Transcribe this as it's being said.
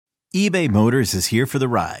eBay Motors is here for the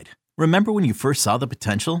ride. Remember when you first saw the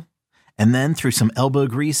potential? And then through some elbow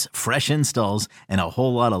grease, fresh installs, and a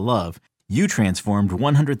whole lot of love, you transformed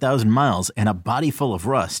 100,000 miles and a body full of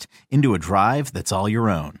rust into a drive that's all your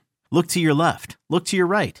own. Look to your left. Look to your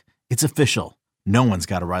right. It's official. No one's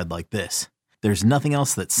got a ride like this. There's nothing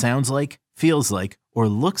else that sounds like, feels like, or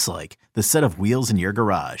looks like the set of wheels in your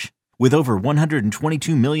garage. With over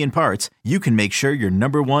 122 million parts, you can make sure your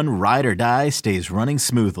number one ride or die stays running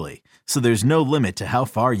smoothly. So there's no limit to how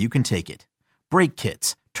far you can take it. Brake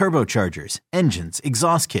kits, turbochargers, engines,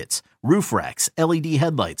 exhaust kits, roof racks, LED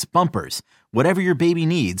headlights, bumpers, whatever your baby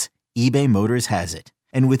needs, eBay Motors has it.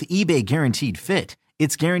 And with eBay Guaranteed Fit,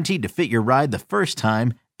 it's guaranteed to fit your ride the first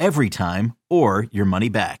time, every time, or your money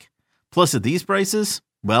back. Plus at these prices,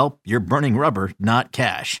 well, you're burning rubber, not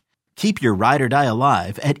cash. Keep your ride or die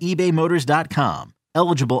alive at ebaymotors.com.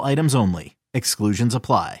 Eligible items only. Exclusions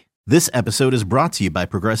apply. This episode is brought to you by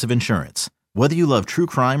Progressive Insurance. Whether you love true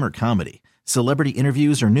crime or comedy, celebrity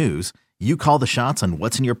interviews or news, you call the shots on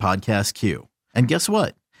what's in your podcast queue. And guess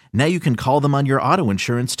what? Now you can call them on your auto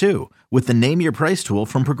insurance too with the Name Your Price tool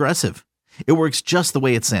from Progressive. It works just the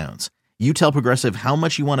way it sounds. You tell Progressive how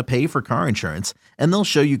much you want to pay for car insurance, and they'll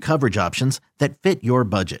show you coverage options that fit your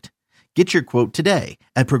budget. Get your quote today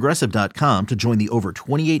at Progressive.com to join the over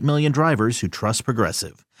 28 million drivers who trust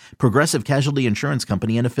Progressive. Progressive Casualty Insurance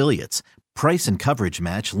Company and Affiliates. Price and coverage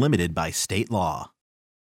match limited by state law.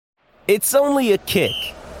 It's only a kick,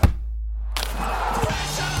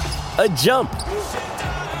 a jump,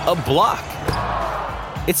 a block.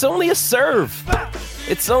 It's only a serve.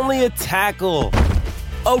 It's only a tackle,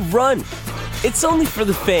 a run. It's only for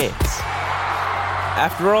the fans.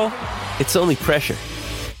 After all, it's only pressure.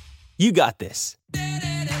 You got this.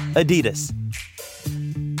 Adidas.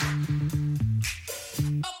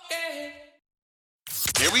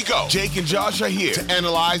 Here we go. Jake and Josh are here to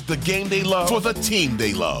analyze the game they love for the team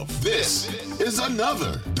they love. This is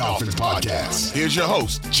another Dolphins podcast. Here's your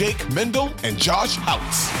host, Jake Mendel and Josh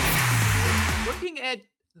Houtz. Looking at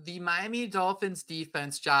the Miami Dolphins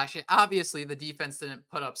defense, Josh, obviously the defense didn't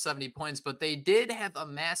put up 70 points, but they did have a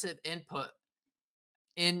massive input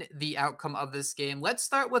in the outcome of this game. Let's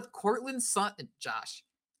start with Courtland Sutton, Josh.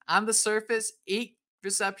 On the surface, 8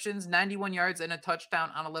 receptions, 91 yards, and a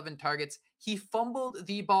touchdown on 11 targets. He fumbled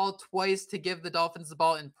the ball twice to give the Dolphins the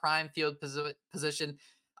ball in prime field position.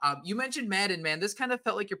 You mentioned Madden, man. This kind of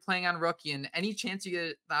felt like you're playing on rookie, and any chance you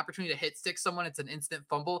get the opportunity to hit stick someone, it's an instant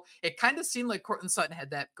fumble. It kind of seemed like Courtland Sutton had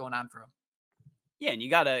that going on for him. Yeah, and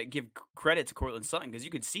you got to give credit to Courtland Sutton because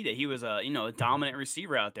you could see that he was a dominant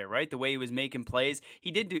receiver out there, right? The way he was making plays,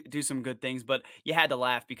 he did do some good things, but you had to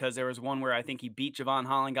laugh because there was one where I think he beat Jevon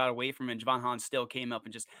Holland, got away from him, and Jevon Holland still came up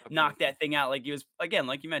and just knocked that thing out like he was, again,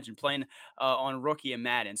 like you mentioned, playing on rookie and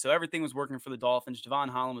Madden. So everything was working for the Dolphins. Jevon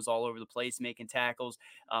Holland was all over the place, making tackles,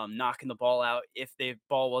 knocking the ball out if the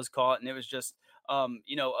ball was caught, and it was just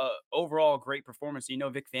overall great performance.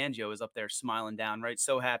 Vic Fangio is up there smiling down, right?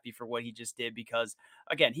 So happy for what he just did because,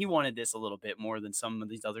 again, he wanted this a little bit more than some of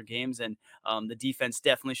these other games, and the defense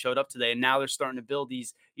definitely showed up today. And now they're starting to build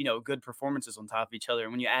these, good performances on top of each other.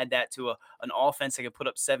 And when you add that to an offense that could put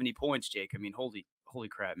up 70 points, Jake, I mean, holy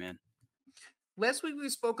crap, man. Last week, we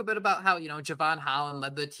spoke a bit about how, Jevon Holland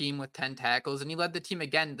led the team with 10 tackles, and he led the team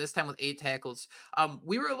again, this time with 8 tackles.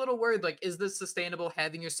 We were a little worried, like, is this sustainable,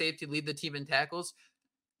 having your safety lead the team in tackles?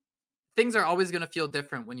 Things are always going to feel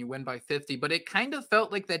different when you win by 50, but it kind of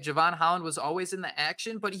felt like that Jevon Holland was always in the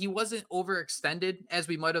action, but he wasn't overextended as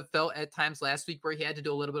we might have felt at times last week where he had to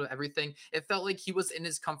do a little bit of everything. It felt like he was in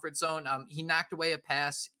his comfort zone. He knocked away a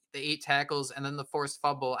pass, the 8 tackles, and then the forced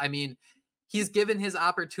fumble. I mean, he's given his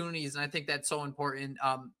opportunities, and I think that's so important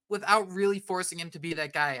without really forcing him to be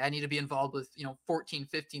that guy. I need to be involved with, 14,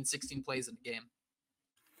 15, 16 plays in a game.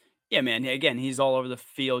 Yeah, man. Again, he's all over the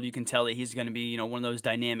field. You can tell that he's going to be, one of those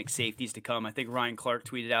dynamic safeties to come. I think Ryan Clark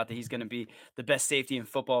tweeted out that he's going to be the best safety in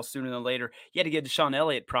football sooner than later. You had to give Deshaun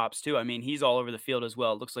Elliott props too. I mean, he's all over the field as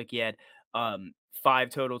well. It looks like he had 5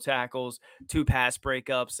 total tackles, 2 pass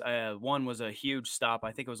breakups. One was a huge stop.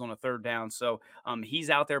 I think it was on a 3rd down. So he's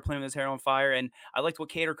out there playing with his hair on fire. And I liked what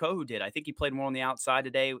Kader Kohu did. I think he played more on the outside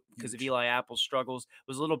today because of Eli Apple's struggles.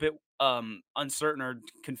 Was a little bit uncertain or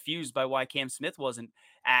confused by why Cam Smith wasn't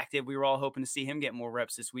active. We were all hoping to see him get more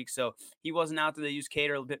reps this week. So he wasn't out there. They used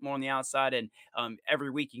Kader a bit more on the outside. And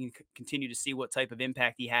every week you can continue to see what type of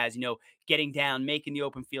impact he has, getting down, making the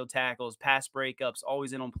open field tackles, pass breakups,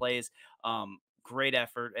 always in on plays. great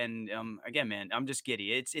effort. And again, man, I'm just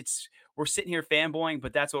giddy. We're sitting here fanboying,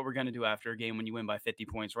 but that's what we're gonna do after a game when you win by 50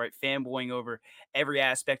 points, right? Fanboying over every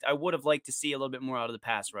aspect. I would have liked to see a little bit more out of the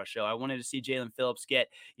pass rush, though. I wanted to see Jalen Phillips get,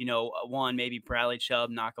 one, maybe Bradley Chubb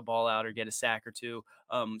knock a ball out or get a sack or two.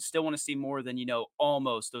 Still want to see more than,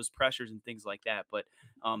 almost those pressures and things like that. But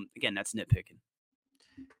again, that's nitpicking.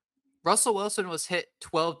 Russell Wilson was hit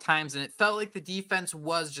 12 times, and it felt like the defense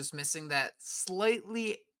was just missing that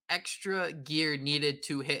slightly extra gear needed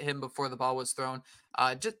to hit him before the ball was thrown.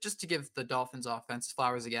 Just to give the Dolphins offense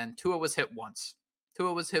flowers again, Tua was hit once.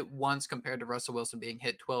 Tua was hit once compared to Russell Wilson being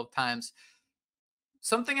hit 12 times.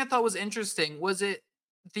 Something I thought was interesting was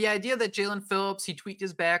the idea that Jalen Phillips, he tweaked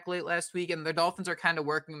his back late last week, and the Dolphins are kind of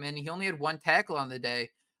working him in. He only had one tackle on the day,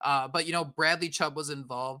 but Bradley Chubb was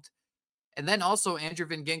involved. And then also Andrew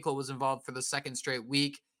Van Ginkel was involved for the second straight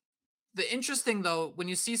week. The interesting, though, when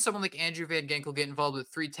you see someone like Andrew Van Ginkel get involved with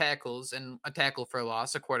 3 tackles and a tackle for a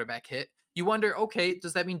loss, a quarterback hit, you wonder, okay,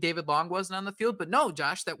 does that mean David Long wasn't on the field? But no,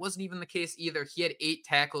 Josh, that wasn't even the case either. He had 8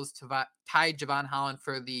 tackles to tie Jevon Holland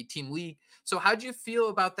for the team lead. So how do you feel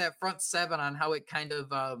about that front 7 on how it kind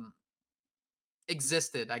of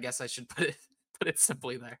existed? I guess I should put it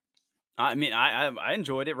simply there. I mean, I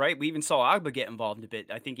enjoyed it, right? We even saw Agba get involved a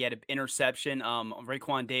bit. I think he had an interception.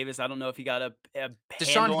 Raekwon Davis, I don't know if he got a hand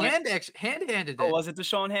Deshaun on it. Hand hand-handed Oh, it. was it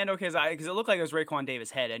Deshaun Hand? Okay, because it looked like it was Raekwon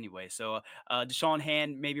Davis' head anyway. So Deshaun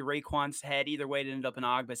Hand, maybe Raekwon's head. Either way, it ended up in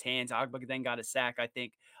Agba's hands. Agba then got a sack, I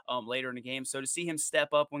think, later in the game. So to see him step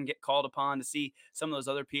up when get called upon, to see some of those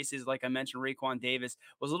other pieces, like I mentioned, Raekwon Davis,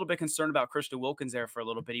 was a little bit concerned about Christian Wilkins there for a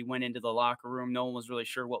little bit. He went into the locker room. No one was really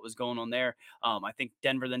sure what was going on there. I think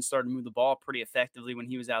Denver then started to move the ball pretty effectively when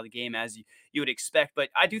he was out of the game, as you would expect. But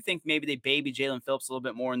I do think maybe they baby Jalen Phillips a little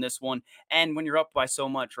bit more in this one. And when you're up by so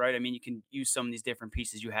much, right? I mean, you can use some of these different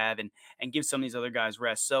pieces you have and give some of these other guys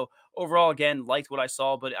rest. So overall, again, liked what I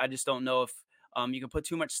saw, but I just don't know if you can put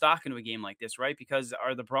too much stock into a game like this, right? Because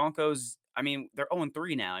are the Broncos, I mean, they're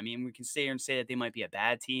 0-3 now. I mean, we can sit here and say that they might be a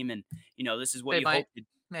bad team, and, this is what you hope to.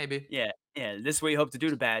 Maybe. Yeah, this is what you hope to do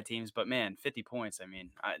to bad teams. But, man, 50 points, I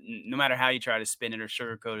mean, no matter how you try to spin it or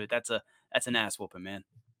sugarcoat it, that's an ass whooping, man.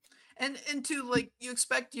 And to, like, you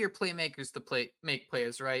expect your playmakers to make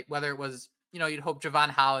plays, right? Whether it was, you'd hope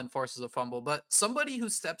Jevon Holland forces a fumble, but somebody who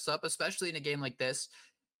steps up, especially in a game like this,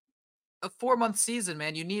 a 4-month season,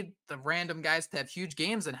 man, you need the random guys to have huge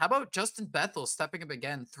games. And how about Justin Bethel stepping up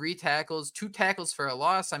again? 3 tackles, 2 tackles for a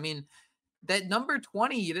loss. I mean, that number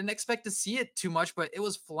 20, you didn't expect to see it too much, but it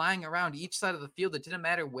was flying around each side of the field. It didn't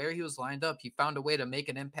matter where he was lined up. He found a way to make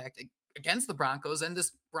an impact against the Broncos, and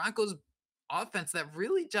this Broncos offense that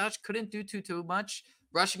really, Josh, couldn't do too much.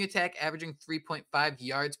 Rushing attack averaging 3.5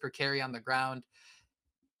 yards per carry on the ground.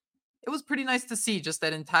 It was pretty nice to see just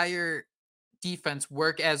that entire defense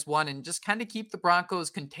work as one and just kind of keep the Broncos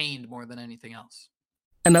contained more than anything else.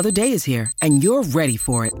 Another day is here, and you're ready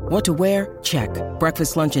for it. What to wear? Check.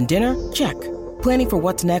 Breakfast, lunch, and dinner? Check. Planning for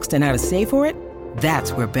what's next and how to save for it?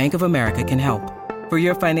 That's where Bank of America can help. For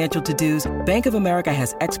your financial to-dos, Bank of America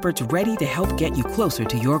has experts ready to help get you closer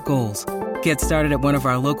to your goals. Get started at one of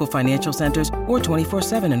our local financial centers or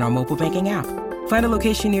 24/7 in our mobile banking app. Find a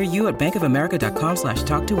location near you at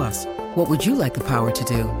bankofamerica.com/talktous. What would you like the power to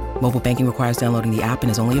do? Mobile banking requires downloading the app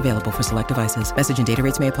and is only available for select devices. Message and data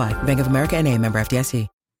rates may apply. Bank of America NA, member FDIC.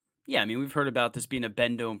 Yeah, I mean, we've heard about this being a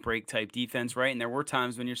bend, don't break type defense, right? And there were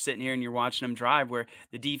times when you're sitting here and you're watching them drive where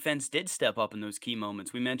the defense did step up in those key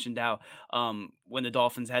moments. We mentioned how when the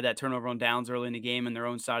Dolphins had that turnover on downs early in the game on their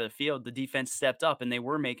own side of the field, the defense stepped up and they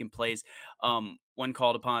were making plays when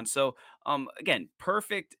called upon. So, again,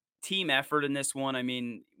 perfect team effort in this one. I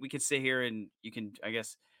mean, we could sit here and you can, I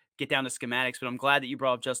guess, get down to schematics, but I'm glad that you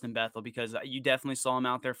brought up Justin Bethel because you definitely saw him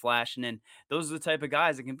out there flashing, and those are the type of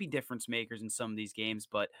guys that can be difference makers in some of these games.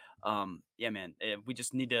 But yeah, man, we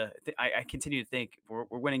just need to. I continue to think we're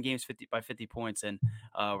winning games by 50 points, and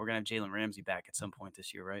we're gonna have Jalen Ramsey back at some point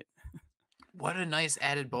this year, right? What a nice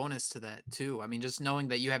added bonus to that, too. I mean, just knowing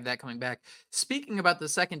that you have that coming back. Speaking about the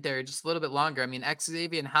secondary, just a little bit longer. I mean,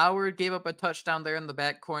 Xavier Howard gave up a touchdown there in the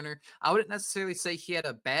back corner. I wouldn't necessarily say he had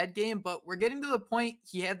a bad game, but we're getting to the point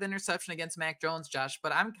he had the interception against Mac Jones, Josh.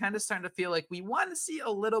 But I'm kind of starting to feel like we want to see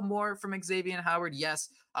a little more from Xavier Howard. Yes,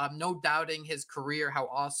 no doubting his career, how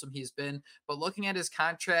awesome he's been. But looking at his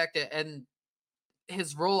contract and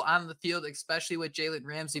his role on the field, especially with Jalen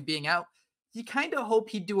Ramsey being out, you kind of hope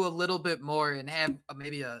he'd do a little bit more and have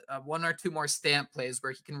maybe a 1 or 2 more stamp plays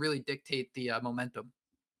where he can really dictate the momentum.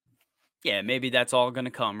 Yeah, maybe that's all going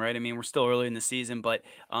to come, right? I mean, we're still early in the season, but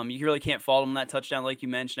you really can't fault him on that touchdown like you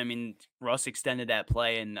mentioned. I mean, Russ extended that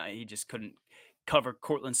play, and he just couldn't cover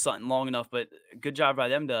Cortland Sutton long enough, but good job by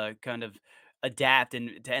them to kind of adapt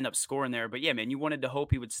and to end up scoring there. But yeah, man, you wanted to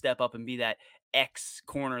hope he would step up and be that X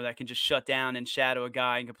corner that can just shut down and shadow a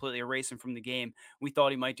guy and completely erase him from the game. We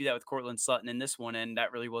thought he might do that with Cortland Sutton in this one, and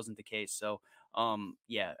that really wasn't the case. So,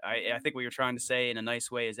 yeah, I think what you're trying to say in a nice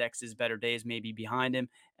way is X's better days may be behind him,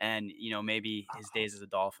 and maybe his days as a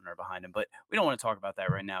Dolphin are behind him. But we don't want to talk about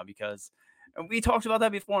that right now because we talked about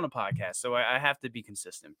that before on the podcast. So I have to be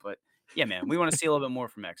consistent. But yeah, man, we want to see a little bit more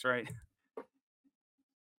from X, right?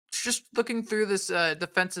 Just looking through this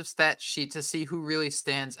defensive stat sheet to see who really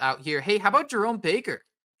stands out here. Hey, how about Jerome Baker?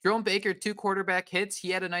 Jerome Baker, 2 quarterback hits.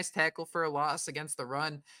 He had a nice tackle for a loss against the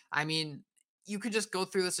run. I mean, you could just go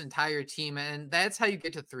through this entire team, and that's how you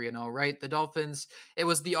get to 3-0, right? The Dolphins, it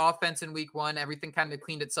was the offense in week 1. Everything kind of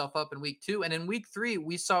cleaned itself up in week 2. And in week 3,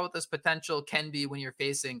 we saw what this potential can be when you're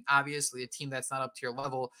facing, obviously, a team that's not up to your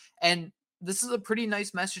level. And this is a pretty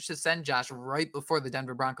nice message to send, Josh, right before the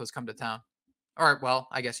Denver Broncos come to town. Or, well,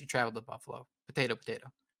 I guess you traveled to Buffalo. Potato, potato.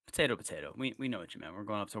 Potato, potato. We know what you meant. We're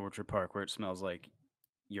going up to Orchard Park where it smells like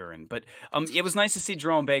urine. But it was nice to see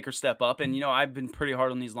Jerome Baker step up. And, I've been pretty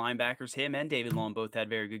hard on these linebackers. Him and David Long both had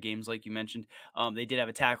very good games, like you mentioned. They did have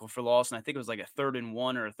a tackle for loss, and I think it was like a 3rd and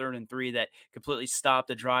 1 or a 3rd and 3 that completely stopped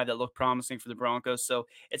a drive that looked promising for the Broncos. So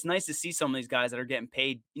it's nice to see some of these guys that are getting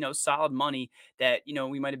paid, solid money that,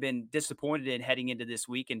 we might have been disappointed in heading into this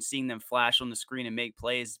week and seeing them flash on the screen and make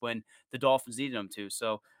plays when the Dolphins needed them to.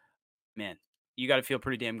 So, man, you got to feel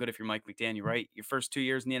pretty damn good if you're Mike McDaniel, right? Your first 2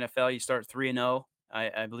 years in the NFL, you start 3-0.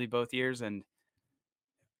 I believe both years, and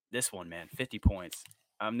this one, man, 50 points.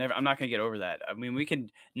 I'm not going to get over that. I mean,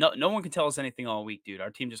 no one can tell us anything all week, dude. Our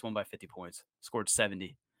team just won by 50 points, scored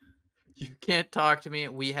 70. You can't talk to me.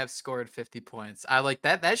 We have scored 50 points. I like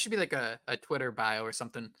that. That should be like a Twitter bio or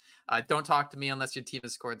something. Don't talk to me unless your team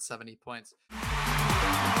has scored 70 points.